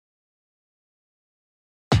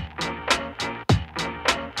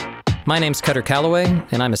My name's Kutter Callaway,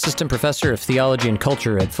 and I'm Assistant Professor of Theology and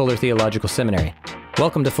Culture at Fuller Theological Seminary.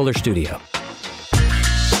 Welcome to Fuller Studio.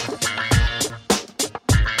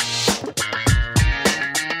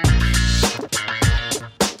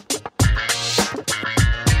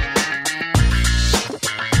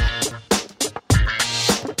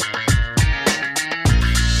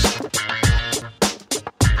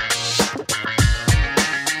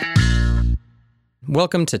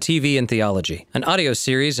 Welcome to TV and Theology, an audio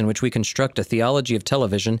series in which we construct a theology of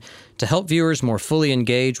television to help viewers more fully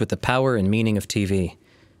engage with the power and meaning of TV.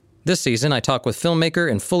 This season, I talk with filmmaker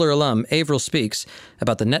and Fuller alum Avril Speaks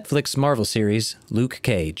about the Netflix Marvel series, Luke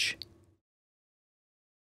Cage.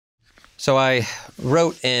 So I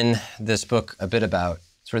wrote in this book a bit about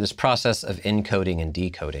sort of this process of encoding and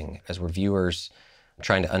decoding as we're viewers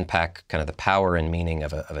trying to unpack kind of the power and meaning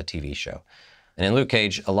of a TV show. And in Luke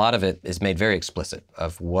Cage, a lot of it is made very explicit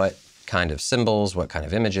of what kind of symbols, what kind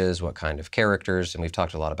of images, what kind of characters, and we've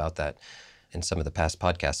talked a lot about that in some of the past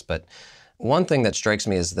podcasts. But one thing that strikes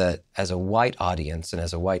me is that as a white audience and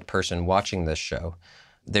as a white person watching this show,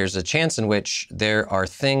 there's a chance in which there are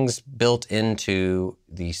things built into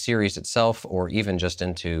the series itself or even just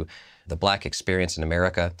into the Black experience in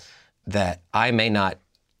America that I may not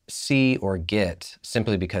see or get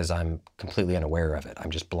simply because I'm completely unaware of it.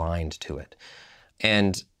 I'm just blind to it.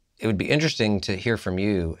 And it would be interesting to hear from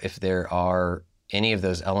you if there are any of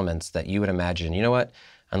those elements that you would imagine, you know what,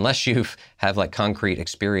 unless you have like concrete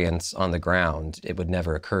experience on the ground, it would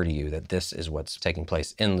never occur to you that this is what's taking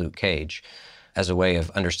place in Luke Cage as a way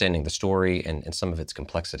of understanding the story and some of its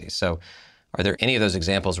complexities. So are there any of those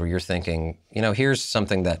examples where you're thinking, you know, here's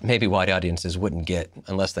something that maybe white audiences wouldn't get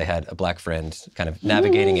unless they had a Black friend kind of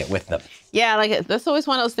navigating it with them? Yeah, like that's always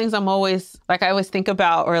one of those things I always think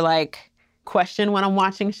about or like question when I'm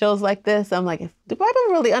watching shows like this. I'm like, do I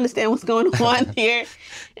really understand what's going on here?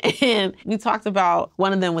 And we talked about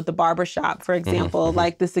one of them with the barbershop, for example,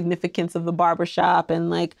 like the significance of the barbershop and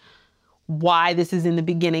like why this is in the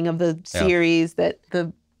beginning of the series that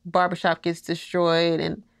the barbershop gets destroyed.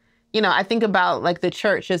 And you know, I think about like the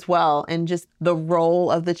church as well and just the role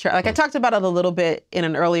of the church. Like I talked about it a little bit in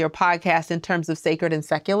an earlier podcast in terms of sacred and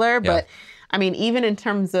secular, but I mean, even in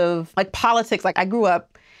terms of like politics, like I grew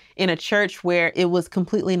up in a church where it was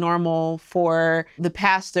completely normal for the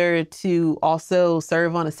pastor to also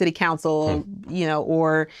serve on a city council, you know,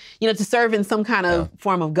 or, you know, to serve in some kind of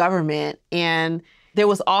form of government. And there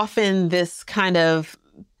was often this kind of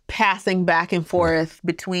passing back and forth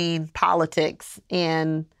between politics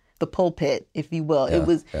and the pulpit, if you will.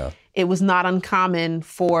 It was not uncommon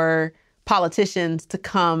for politicians to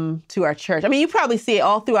come to our church. I mean, you probably see it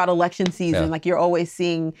all throughout election season. Like you're always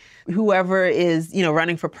seeing whoever is, you know,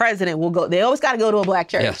 running for president will go. They always got to go to a Black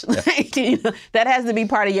church. Like, you know, that has to be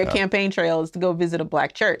part of your campaign trail is to go visit a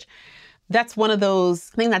Black church. That's one of those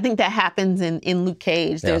things I think that happens in Luke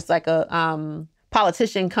Cage. There's like a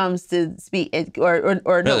politician comes to speak, or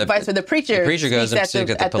vice versa. The preacher goes and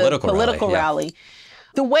speaks at the political rally.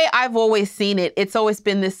 The way I've always seen it, it's always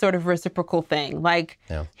been this sort of reciprocal thing. Like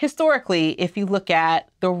historically, if you look at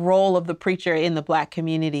the role of the preacher in the Black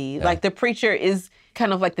community, like the preacher is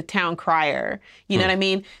kind of like the town crier. You know what I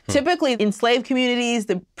mean? Typically in slave communities,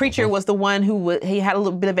 the preacher was the one he had a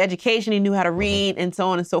little bit of education, he knew how to read and so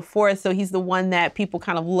on and so forth. So he's the one that people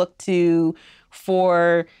kind of look to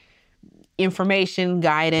for information,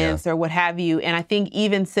 guidance, or what have you. And I think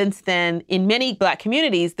even since then, in many Black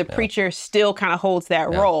communities, the preacher still kind of holds that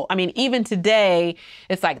role. I mean, even today,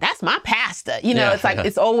 it's like, that's my pastor. You know, it's like,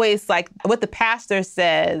 it's always like what the pastor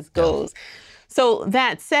says goes. So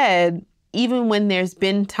that said, even when there's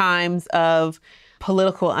been times of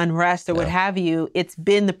political unrest or what have you, it's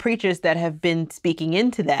been the preachers that have been speaking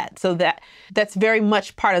into that. So that's very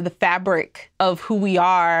much part of the fabric of who we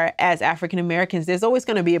are as African Americans. There's always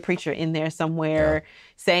going to be a preacher in there somewhere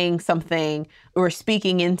saying something or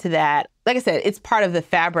speaking into that. Like I said, it's part of the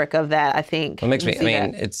fabric of that, I think. It makes me, I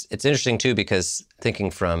mean, it's interesting too, because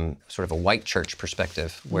thinking from sort of a white church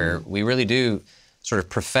perspective, where we really do sort of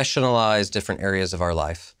professionalize different areas of our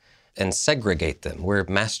life and segregate them. We're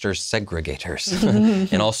master segregators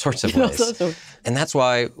in all sorts of ways. And that's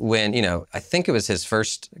why when, you know, I think it was his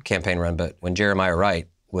first campaign run, but when Jeremiah Wright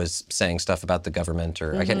was saying stuff about the government,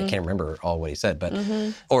 or I can't remember all what he said, but,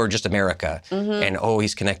 or just America, and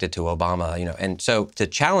he's connected to Obama, you know. And so the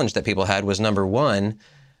challenge that people had was, number one,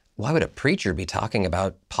 why would a preacher be talking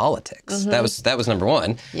about politics? That was number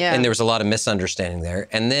one. And there was a lot of misunderstanding there.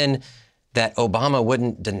 And then that Obama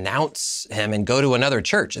wouldn't denounce him and go to another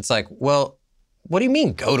church. It's like, well, what do you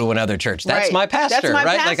mean go to another church? That's my pastor, that's my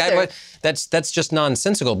right? pastor. Like that's just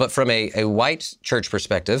nonsensical. But from a white church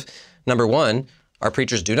perspective, number one, Our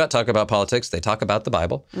preachers do not talk about politics. They talk about the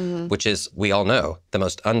Bible, which is, we all know, the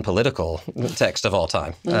most unpolitical text of all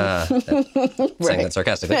time. Saying that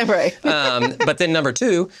sarcastically. Right. But then number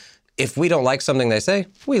two, if we don't like something they say,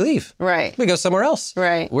 we leave. Right. We go somewhere else.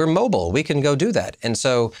 Right. We're mobile. We can go do that. And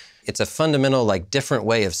so it's a fundamental, different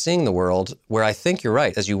way of seeing the world where I think you're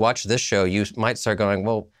right. As you watch this show, you might start going,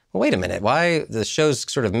 well, wait a minute. Why the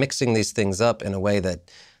show's sort of mixing these things up in a way that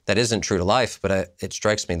isn't true to life, but it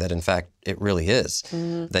strikes me that, in fact, it really is.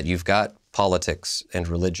 That you've got politics and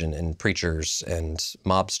religion and preachers and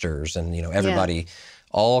mobsters and, everybody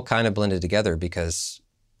all kind of blended together because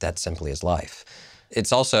that simply is life.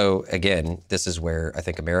 It's also, again, this is where I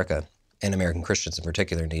think America and American Christians in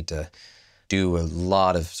particular need to do a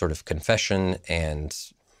lot of sort of confession and,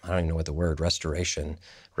 I don't even know what the word, restoration,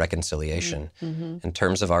 reconciliation in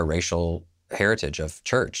terms of our racial heritage of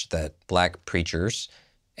church, that Black preachers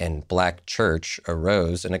and Black church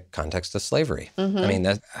arose in a context of slavery. I mean,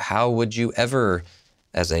 how would you ever,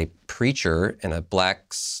 as a preacher in a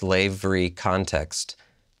Black slavery context,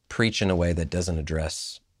 preach in a way that doesn't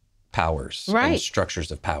address powers and structures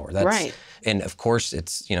of power? That's, and of course,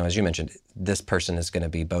 it's, as you mentioned, this person is going to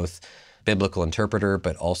be both biblical interpreter,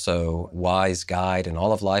 but also wise guide in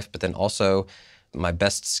all of life, but then also my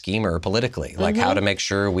best schemer politically, how to make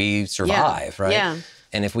sure we survive, right? Yeah.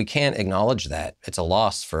 And if we can't acknowledge that, it's a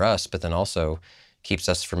loss for us, but then also keeps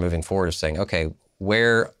us from moving forward of saying, okay,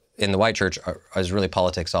 where in the white church is really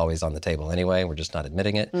politics always on the table anyway? We're just not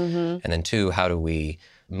admitting it. And then two, how do we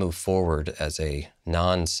move forward as a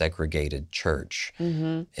non-segregated church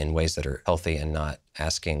in ways that are healthy and not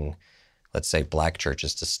asking, let's say, Black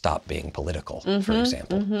churches to stop being political, for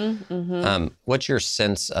example. What's your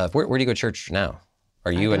sense of, where do you go to church now?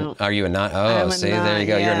 Are you a non? Oh, see, there you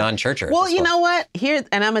go. You're a non-churcher. Well, you know what? Here,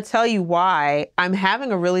 and I'm gonna tell you why I'm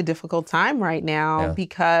having a really difficult time right now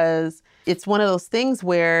because it's one of those things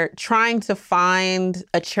where trying to find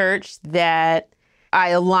a church that I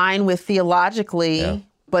align with theologically,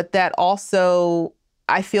 but that also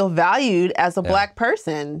I feel valued as a Black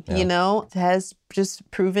person, has just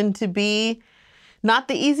proven to be not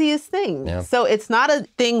the easiest thing. Yeah. So it's not a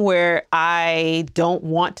thing where I don't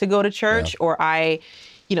want to go to church or I,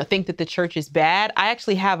 think that the church is bad. I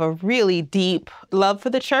actually have a really deep love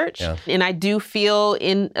for the church. Yeah. And I do feel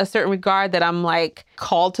in a certain regard that I'm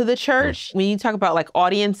called to the church. When you talk about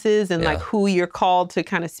audiences and who you're called to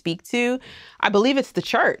kind of speak to, I believe it's the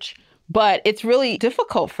church. But it's really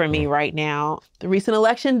difficult for me right now. The recent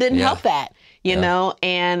election didn't help that, you know,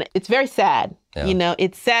 and it's very sad. Yeah.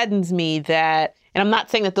 It saddens me that, and I'm not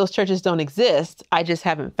saying that those churches don't exist. I just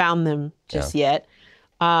haven't found them just yet.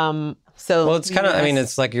 Well, it's kind of,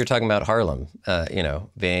 it's like you're talking about Harlem,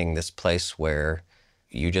 being this place where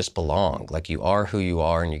you just belong. You are who you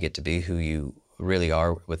are and you get to be who you really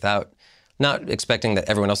are without not expecting that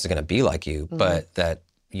everyone else is going to be like you, but that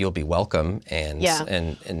you'll be welcome and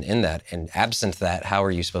in that. And absent that, how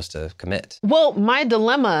are you supposed to commit? Well, my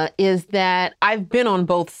dilemma is that I've been on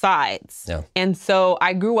both sides. Yeah. And so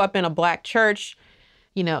I grew up in a Black church,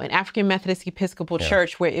 an African Methodist Episcopal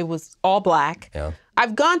church where it was all Black. Yeah.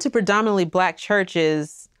 I've gone to predominantly Black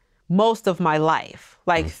churches most of my life,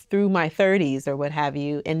 through my 30s or what have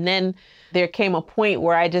you. And then there came a point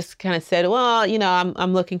where I just kind of said, well,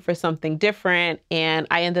 I'm looking for something different. And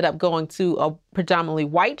I ended up going to a predominantly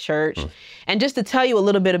white church. And just to tell you a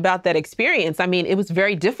little bit about that experience, it was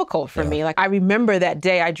very difficult for me. I remember that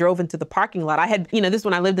day I drove into the parking lot. I had, this is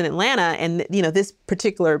when I lived in Atlanta. And, this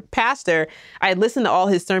particular pastor, I had listened to all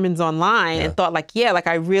his sermons online and thought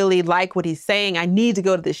I really like what he's saying. I need to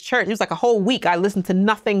go to this church. It was a whole week. I listened to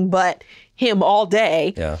nothing but him all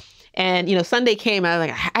day. Yeah. And, Sunday came and I was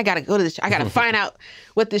like, I got to go to this. I got to find out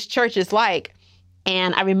what this church is like.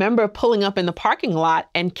 And I remember pulling up in the parking lot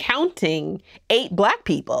and counting 8 Black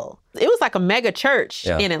people. It was like a mega church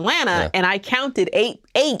in Atlanta. And I counted 8.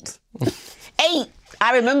 8.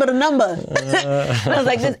 I remember the number. And I was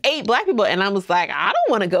like, there's 8 Black people. And I was like, I don't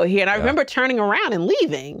want to go here. And I remember turning around and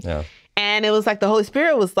leaving. Yeah. And it was the Holy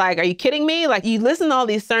Spirit was like, are you kidding me? You listened to all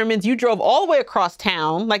these sermons. You drove all the way across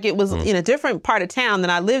town. It was in a different part of town than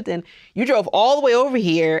I lived in. You drove all the way over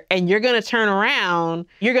here and you're going to turn around.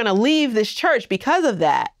 You're going to leave this church because of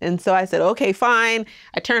that. And so I said, okay, fine.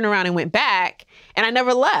 I turned around and went back and I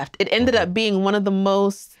never left. It ended up being one of the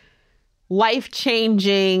most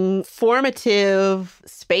life-changing, formative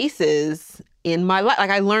spaces in my life.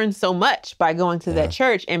 I learned so much by going to that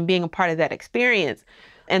church and being a part of that experience.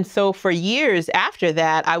 And so for years after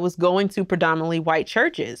that, I was going to predominantly white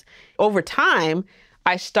churches. Over time,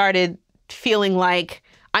 I started feeling like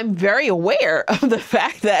I'm very aware of the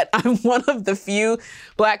fact that I'm one of the few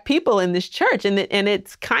Black people in this church. And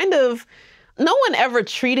it's kind of no one ever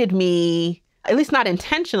treated me, at least not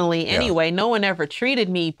intentionally anyway, no one ever treated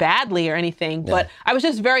me badly or anything. But I was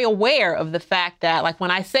just very aware of the fact that, like,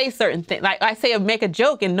 when I say certain things, like I say, make a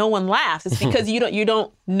joke and no one laughs, it's because you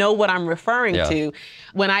don't know what I'm referring to.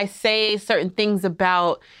 When I say certain things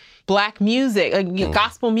about Black music,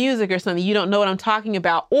 gospel music or something, you don't know what I'm talking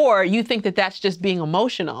about, or you think that that's just being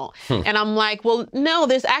emotional. And I'm like, well, no,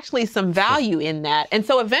 there's actually some value in that. And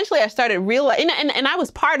so eventually I started realizing, and I was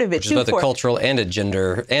part of it Which too. Which is both a cultural and a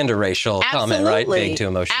gender and a racial comment, right? Being too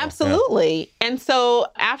emotional. Absolutely. And so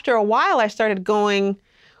after a while, I started going,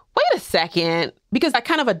 wait a second, because I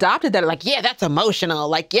kind of adopted that, like, yeah, that's emotional.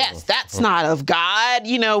 Like, yes, that's not of God.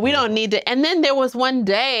 You know, we don't need to. And then there was one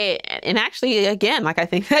day, and actually, again, like, I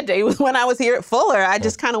think that day was when I was here at Fuller, I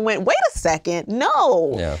just kind of went, wait a second,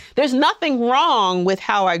 no, there's nothing wrong with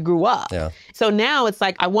how I grew up. So now it's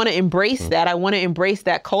like, I want to embrace that. I want to embrace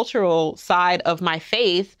that cultural side of my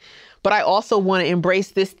faith. But I also want to embrace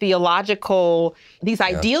these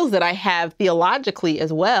ideals that I have theologically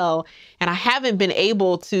as well. And I haven't been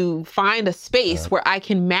able to find a space where I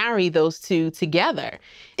can marry those two together.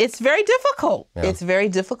 It's very difficult. It's very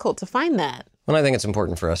difficult to find that. Well, I think it's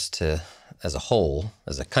important for us to, as a whole,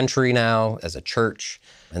 as a country now, as a church,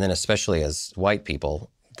 and then especially as white people,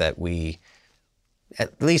 that we,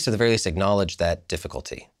 at least at the very least, acknowledge that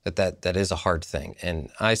difficulty, that is a hard thing. And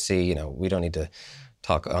I see, we don't need to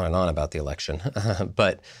talk on and on about the election,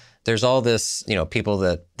 but there's all this, people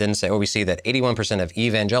that then say, we see that 81% of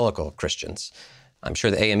evangelical Christians, I'm sure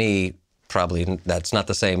the AME probably, that's not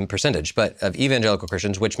the same percentage, but of evangelical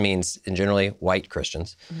Christians, which means in generally white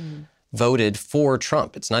Christians, voted for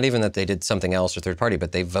Trump. It's not even that they did something else or third party,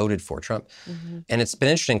 but they voted for Trump. And it's been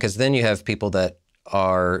interesting because then you have people that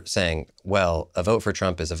are saying, well, a vote for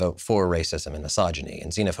Trump is a vote for racism and misogyny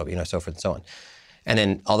and xenophobia, so forth and so on. And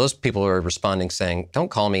then all those people are responding saying,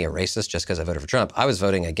 don't call me a racist just because I voted for Trump. I was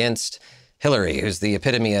voting against Hillary, who's the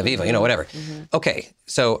epitome of evil, whatever. Okay,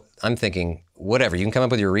 so I'm thinking, whatever. You can come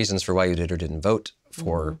up with your reasons for why you did or didn't vote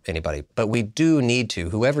for anybody. But we do need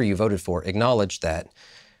to, whoever you voted for, acknowledge that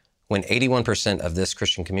when 81% of this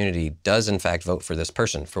Christian community does in fact vote for this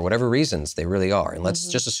person, for whatever reasons they really are, and let's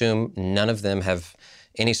just assume none of them have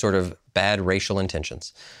any sort of bad racial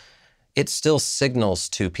intentions, it still signals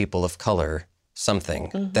to people of color something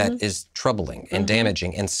that is troubling and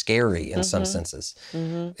damaging and scary in some senses.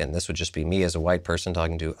 And this would just be me as a white person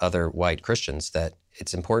talking to other white Christians, that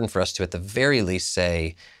it's important for us to at the very least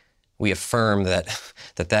say, we affirm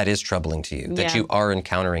that is troubling to you, that you are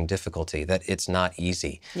encountering difficulty, that it's not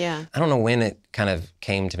easy. I don't know when it kind of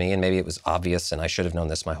came to me, and maybe it was obvious and I should have known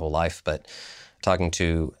this my whole life, but talking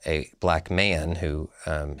to a Black man who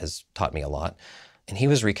has taught me a lot, and he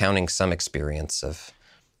was recounting some experience of,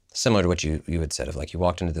 similar to what you had said, of like, you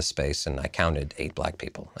walked into this space and I counted 8 Black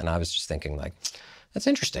people. And I was just thinking, like, that's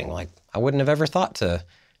interesting. Like, I wouldn't have ever thought to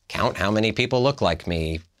count how many people look like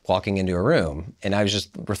me walking into a room. And I was just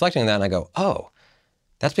reflecting on that and I go, oh,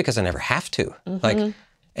 that's because I never have to. Like,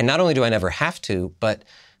 and not only do I never have to, but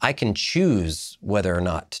I can choose whether or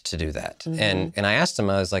not to do that. And I asked him,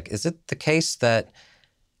 I was like, is it the case that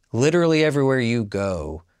literally everywhere you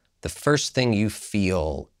go, the first thing you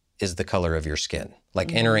feel is the color of your skin,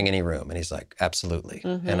 like entering any room? And he's like, absolutely.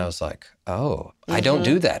 And I was like, oh, I don't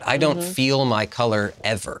do that. I don't feel my color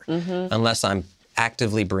ever unless I'm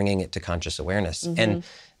actively bringing it to conscious awareness. And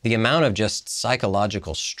the amount of just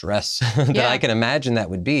psychological stress that I can imagine that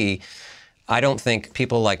would be, I don't think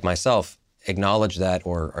people like myself acknowledge that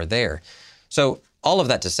or are there. So all of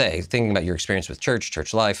that to say, thinking about your experience with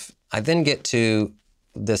church life, I then get to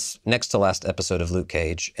this next to last episode of Luke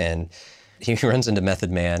Cage, and he runs into Method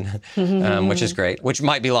Man, which is great, which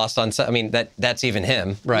might be lost on some. I mean, that's even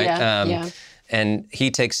him, right? And he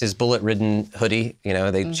takes his bullet-ridden hoodie,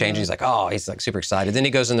 they change. He's like, oh, he's like super excited. Then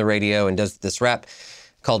he goes on the radio and does this rap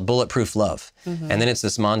called Bulletproof Love. And then it's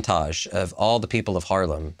this montage of all the people of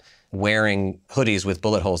Harlem wearing hoodies with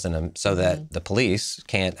bullet holes in them so that the police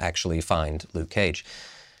can't actually find Luke Cage.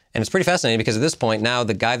 And it's pretty fascinating because at this point, now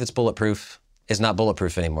the guy that's bulletproof is not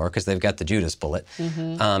bulletproof anymore because they've got the Judas bullet.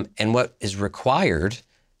 And what is required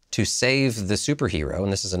to save the superhero,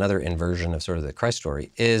 and this is another inversion of sort of the Christ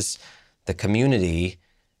story, is the community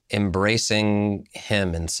embracing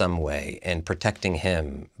him in some way and protecting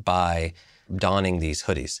him by donning these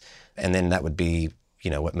hoodies. And then that would be,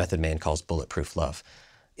 what Method Man calls bulletproof love.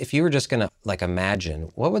 If you were just gonna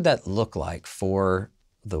imagine, what would that look like for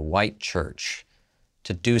the white church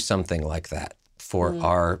to do something like that for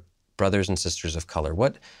our brothers and sisters of color?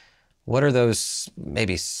 What are those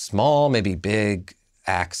maybe small, maybe big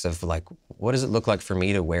acts of what does it look like for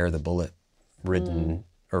me to wear the bullet-ridden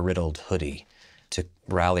or riddled hoodie to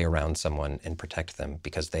rally around someone and protect them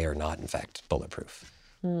because they are not, in fact, bulletproof?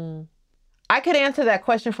 I could answer that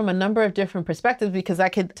question from a number of different perspectives, because I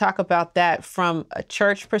could talk about that from a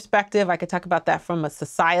church perspective. I could talk about that from a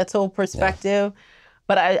societal perspective.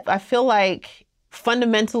 But I feel like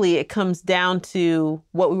fundamentally it comes down to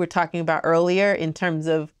what we were talking about earlier in terms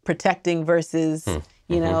of protecting versus,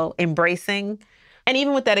 you know, embracing. And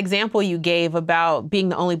even with that example you gave about being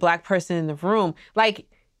the only Black person in the room, like,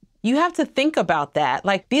 you have to think about that.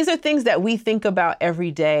 Like, these are things that we think about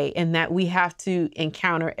every day and that we have to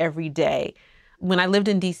encounter every day. When I lived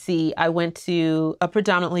in DC, I went to a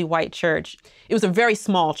predominantly white church. It was a very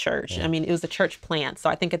small church. I mean, it was a church plant. So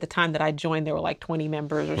I think at the time that I joined, there were like 20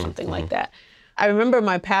 members or something like that. I remember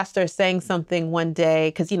my pastor saying something one day,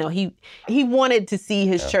 because, you know, he wanted to see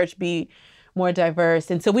his church be more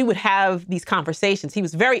diverse. And so we would have these conversations. He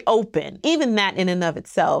was very open. Even that in and of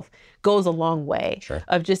itself goes a long way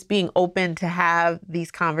of just being open to have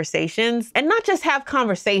these conversations, and not just have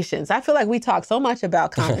conversations. I feel like we talk so much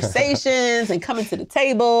about conversations and coming to the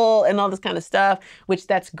table and all this kind of stuff, which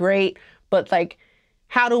that's great. But like,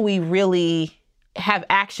 how do we really have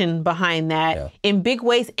action behind that in big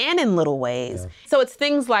ways and in little ways? So it's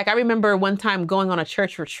things like, I remember one time going on a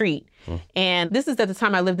church retreat, and this is at the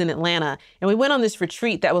time I lived in Atlanta, and we went on this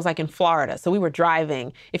retreat that was like in Florida. So we were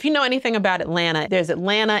driving. If you know anything about Atlanta, there's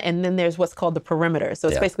Atlanta and then there's what's called the perimeter. So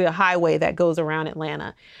it's basically a highway that goes around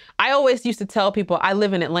Atlanta. I always used to tell people I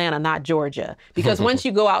live in Atlanta, not Georgia, because once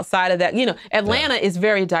you go outside of that, you know, Atlanta is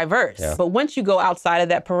very diverse, but once you go outside of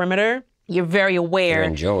that perimeter, you're very aware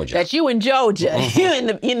that you in Georgia,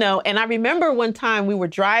 you know. And I remember one time we were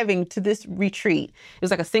driving to this retreat. It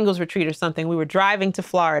was like a singles retreat or something. We were driving to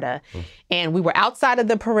Florida and we were outside of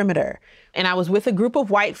the perimeter. And I was with a group of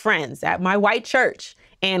white friends at my white church.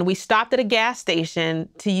 And we stopped at a gas station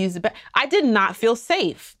to use the bathroom. I did not feel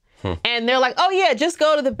safe. And they're like, oh yeah, just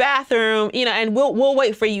go to the bathroom, you know, and we'll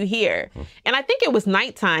wait for you here. And I think it was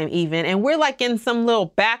nighttime even. And we're like in some little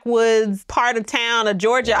backwoods part of town of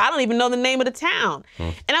Georgia. I don't even know the name of the town.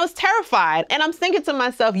 And I was terrified. And I'm thinking to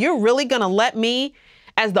myself, you're really going to let me,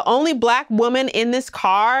 as the only Black woman in this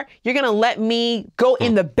car, you're going to let me go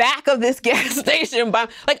in the back of this gas station?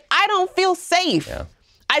 Like, I don't feel safe.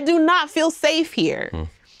 I do not feel safe here.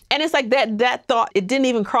 And it's like that thought, it didn't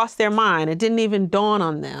even cross their mind. It didn't even dawn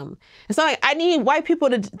on them. And so I need white people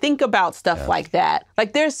to think about stuff like that.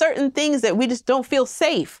 Like, there's certain things that we just don't feel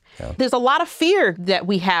safe. There's a lot of fear that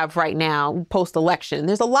we have right now post-election.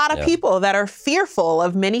 There's a lot of people that are fearful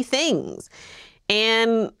of many things.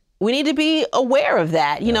 And we need to be aware of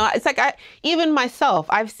that. You know, it's like even myself,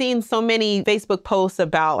 I've seen so many Facebook posts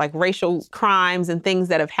about like racial crimes and things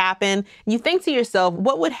that have happened. And you think to yourself,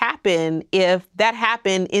 what would happen if that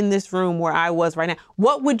happened in this room where I was right now?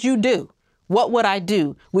 What would you do? What would I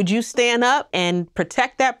do? Would you stand up and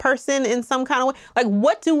protect that person in some kind of way? Like,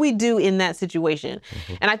 what do we do in that situation?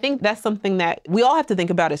 And I think that's something that we all have to think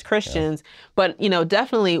about as Christians, but, you know,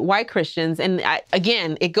 definitely white Christians. And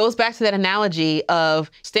again, it goes back to that analogy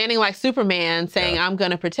of standing like Superman saying, I'm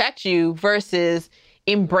going to protect you, versus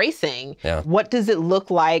embracing. What does it look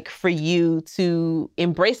like for you to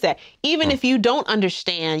embrace that? Even if you don't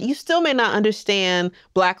understand, you still may not understand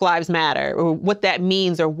Black Lives Matter or what that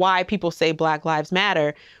means or why people say Black Lives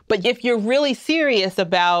Matter. But if you're really serious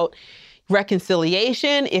about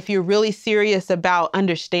reconciliation, if you're really serious about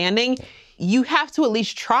understanding, you have to at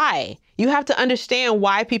least try. You have to understand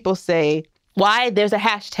why people say, why there's a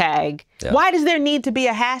hashtag. Why does there need to be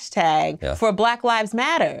a hashtag for Black Lives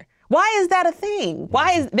Matter? Why is that a thing?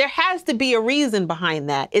 There has to be a reason behind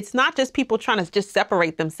that. It's not just people trying to just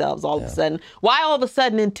separate themselves all of a sudden. Why all of a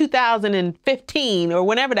sudden in 2015 or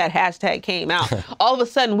whenever that hashtag came out, all of a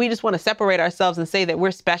sudden we just want to separate ourselves and say that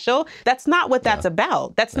we're special? That's not what that's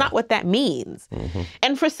about. That's not what that means.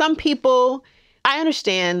 And for some people, I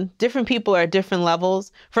understand different people are at different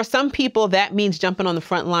levels. For some people, that means jumping on the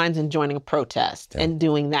front lines and joining a protest and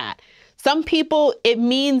doing that. Some people, it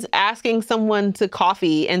means asking someone to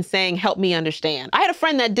coffee and saying, help me understand. I had a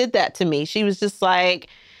friend that did that to me. She was just like,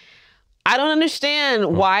 I don't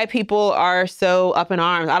understand why people are so up in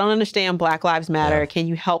arms. I don't understand Black Lives Matter. Can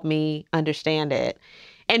you help me understand it?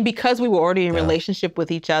 And because we were already in relationship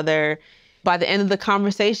with each other, by the end of the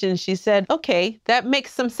conversation, she said, okay, that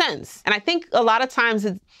makes some sense. And I think a lot of times,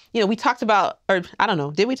 you know, we talked about, or I don't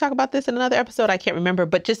know, did we talk about this in another episode? I can't remember,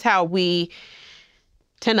 but just how we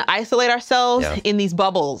tend to isolate ourselves in these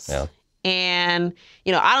bubbles. And,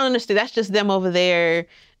 you know, I don't understand. That's just them over there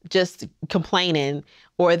just complaining.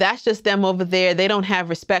 Or that's just them over there. They don't have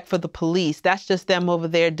respect for the police. That's just them over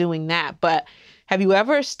there doing that. But Have you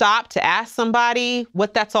ever stopped to ask somebody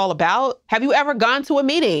what that's all about? Have you ever gone to a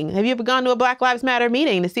meeting? Have you ever gone to a Black Lives Matter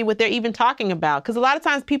meeting to see what they're even talking about? Because a lot of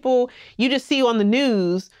times people, you just see on the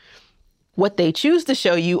news what they choose to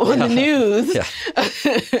show you on the news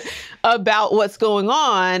about what's going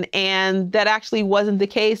on, and that actually wasn't the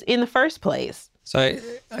case in the first place. So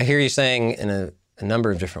I hear you saying in a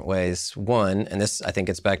number of different ways. One, and this I think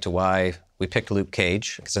gets back to why we picked Luke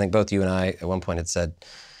Cage, because I think both you and I at one point had said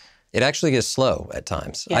it actually is slow at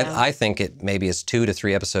times. Yeah. I think it maybe is 2 to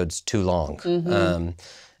 3 episodes too long. And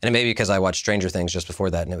it may be because I watched Stranger Things just before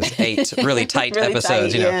that, and it was 8 really tight Really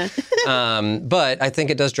episodes, tight, you know. But I think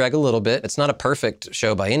it does drag a little bit. It's not a perfect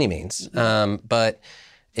show by any means, but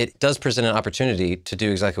it does present an opportunity to do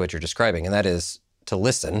exactly what you're describing, and that is to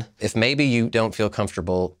listen. If maybe you don't feel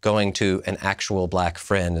comfortable going to an actual Black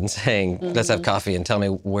friend and saying, let's have coffee and tell me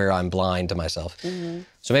where I'm blind to myself.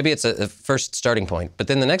 So maybe it's a first starting point. But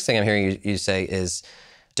then the next thing I'm hearing you say is,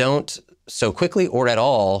 don't so quickly or at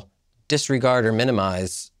all disregard or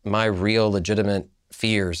minimize my real legitimate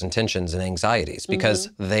fears and tensions and anxieties,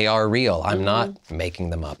 because they are real. I'm not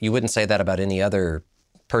making them up. You wouldn't say that about any other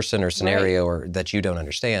person or scenario or that you don't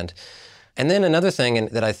understand. And then another thing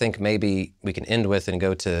that I think maybe we can end with and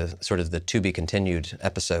go to sort of the to be continued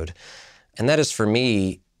episode, and that is, for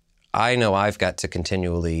me, I know I've got to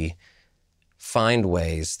continually find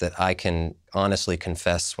ways that I can honestly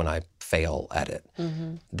confess when I fail at it.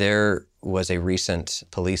 There was a recent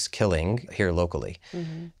police killing here locally,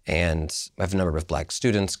 and I have a number of Black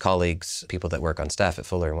students, colleagues, people that work on staff at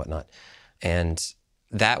Fuller and whatnot. And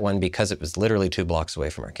that one, because it was literally 2 blocks away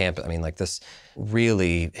from our campus, I mean, like, this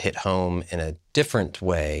really hit home in a different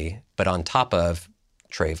way, but on top of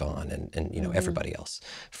Trayvon and you know, everybody else,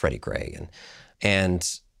 Freddie Gray.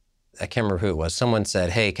 And I can't remember who it was. Someone said,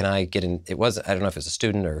 hey, can I get in? It was, I don't know if it was a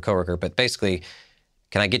student or a coworker, but basically,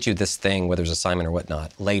 can I get you this thing, whether it's assignment or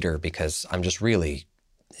whatnot, later, because I'm just really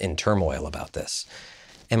in turmoil about this.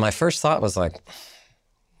 And my first thought was like,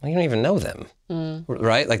 well, you don't even know them,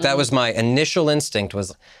 right? Like, that was my initial instinct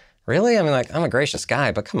was, really? I mean, like, I'm a gracious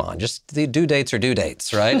guy, but come on, just the due dates are due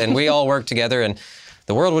dates, right? And we all work together, and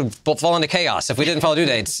the world would fall into chaos if we didn't follow due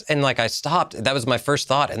dates. And like, I stopped. That was my first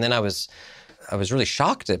thought. And then I was really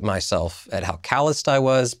shocked at myself, at how calloused I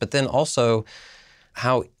was, but then also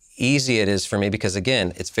how easy it is for me, because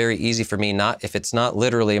again, it's very easy for me, not if it's not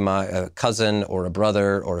literally my cousin or a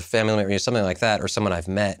brother or a family member, something like that, or someone I've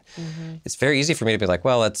met, it's very easy for me to be like,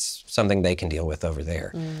 well, that's something they can deal with over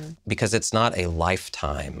there, because it's not a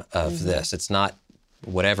lifetime of this. It's not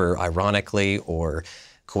whatever, ironically or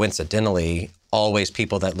coincidentally, always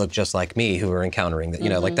people that look just like me who are encountering that, you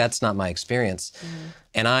know, like, that's not my experience.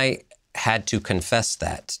 And I had to confess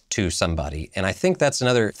that to somebody. And I think that's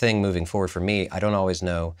another thing moving forward for me. I don't always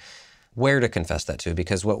know where to confess that to,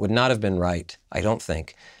 because what would not have been right, I don't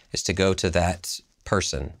think, is to go to that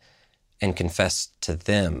person and confess to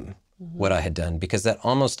them what I had done, because that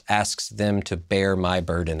almost asks them to bear my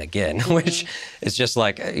burden again, which is just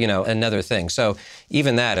like, you know, another thing. So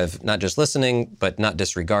even that of not just listening, but not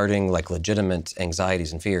disregarding like legitimate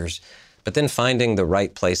anxieties and fears, but then finding the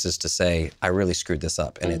right places to say, I really screwed this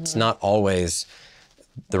up. And it's not always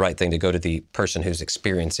the right thing to go to the person who's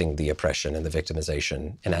experiencing the oppression and the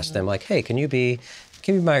victimization and ask them like, hey, can you be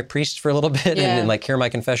my priest for a little bit and like hear my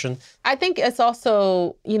confession? I think it's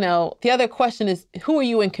also, you know, the other question is, who are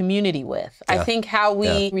you in community with? I think how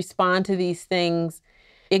we respond to these things,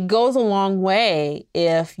 it goes a long way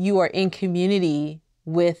if you are in community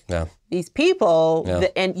with these people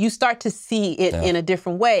and you start to see it in a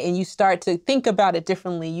different way, and you start to think about it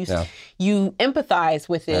differently. You empathize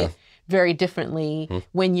with it very differently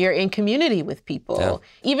when you're in community with people.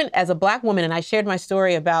 Even as a Black woman, and I shared my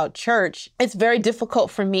story about church, it's very difficult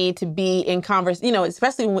for me to be in conversation, you know,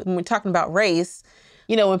 especially when we're talking about race.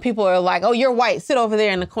 You know, when people are like, oh, you're white, sit over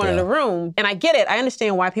there in the corner of the room. And I get it. I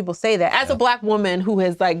understand why people say that. As a Black woman who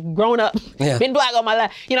has like grown up, been Black all my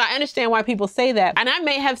life, you know, I understand why people say that. And I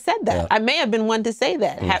may have said that. I may have been one to say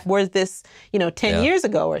that. Whereas this, you know, 10 years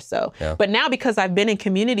ago or so. But now, because I've been in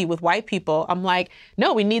community with white people, I'm like,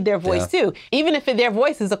 no, we need their voice too. Even if their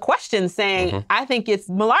voice is a question saying, I think it's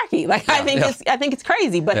malarkey. Like, I think it's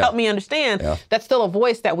crazy, but help me understand. That's still a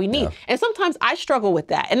voice that we need. And sometimes I struggle with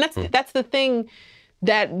that. And that's the thing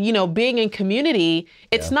that, being in community,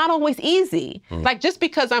 it's not always easy. Like, just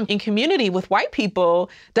because I'm in community with white people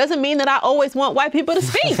doesn't mean that I always want white people to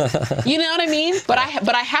speak. You know what I mean? But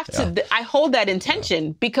I have to, I hold that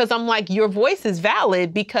intention because I'm like, your voice is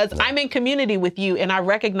valid because I'm in community with you and I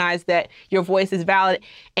recognize that your voice is valid.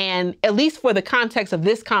 And at least for the context of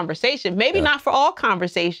this conversation, maybe not for all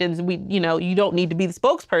conversations, you don't need to be the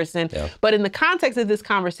spokesperson, but in the context of this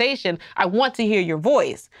conversation, I want to hear your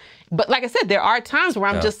voice. But like I said, there are times where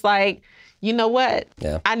I'm just like, you know what?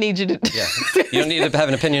 I need you to... You don't need to have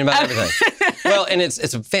an opinion about everything. Well, and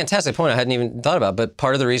it's a fantastic point I hadn't even thought about, but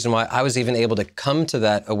part of the reason why I was even able to come to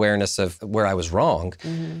that awareness of where I was wrong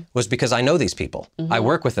was because I know these people. I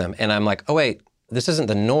work with them, and I'm like, oh, wait, this isn't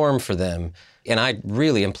the norm for them, and I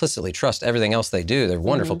really implicitly trust everything else they do. They're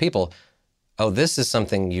wonderful people. Oh, this is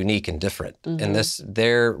something unique and different, and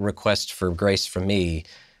their request for grace from me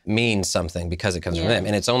means something because it comes from them.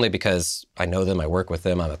 And it's only because I know them, I work with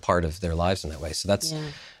them, I'm a part of their lives in that way. So that's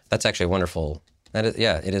actually wonderful. That is,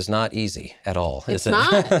 it is not easy at all. It's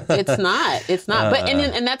not. But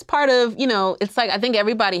and that's part of, it's like I think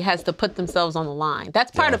everybody has to put themselves on the line. That's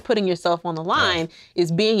part of putting yourself on the line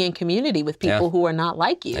is being in community with people who are not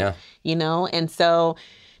like you. And so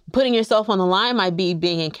putting yourself on the line might be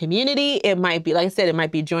being in community. It might be, like I said, it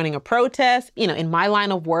might be joining a protest. In my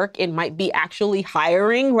line of work, it might be actually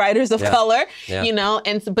hiring writers of color,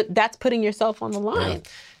 but that's putting yourself on the line.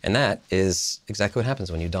 And that is exactly what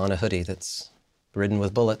happens when you don a hoodie that's ridden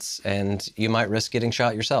with bullets, and you might risk getting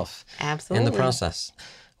shot yourself. Absolutely. In the process.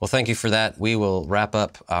 Well, thank you for that. We will wrap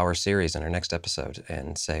up our series in our next episode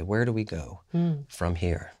and say, where do we go from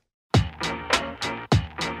here?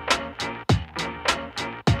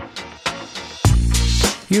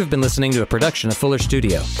 You have been listening to a production of Fuller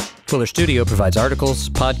Studio. Fuller Studio provides articles,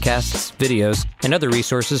 podcasts, videos, and other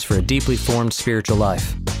resources for a deeply formed spiritual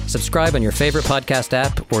life. Subscribe on your favorite podcast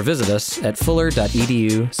app or visit us at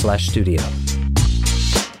fuller.edu/studio.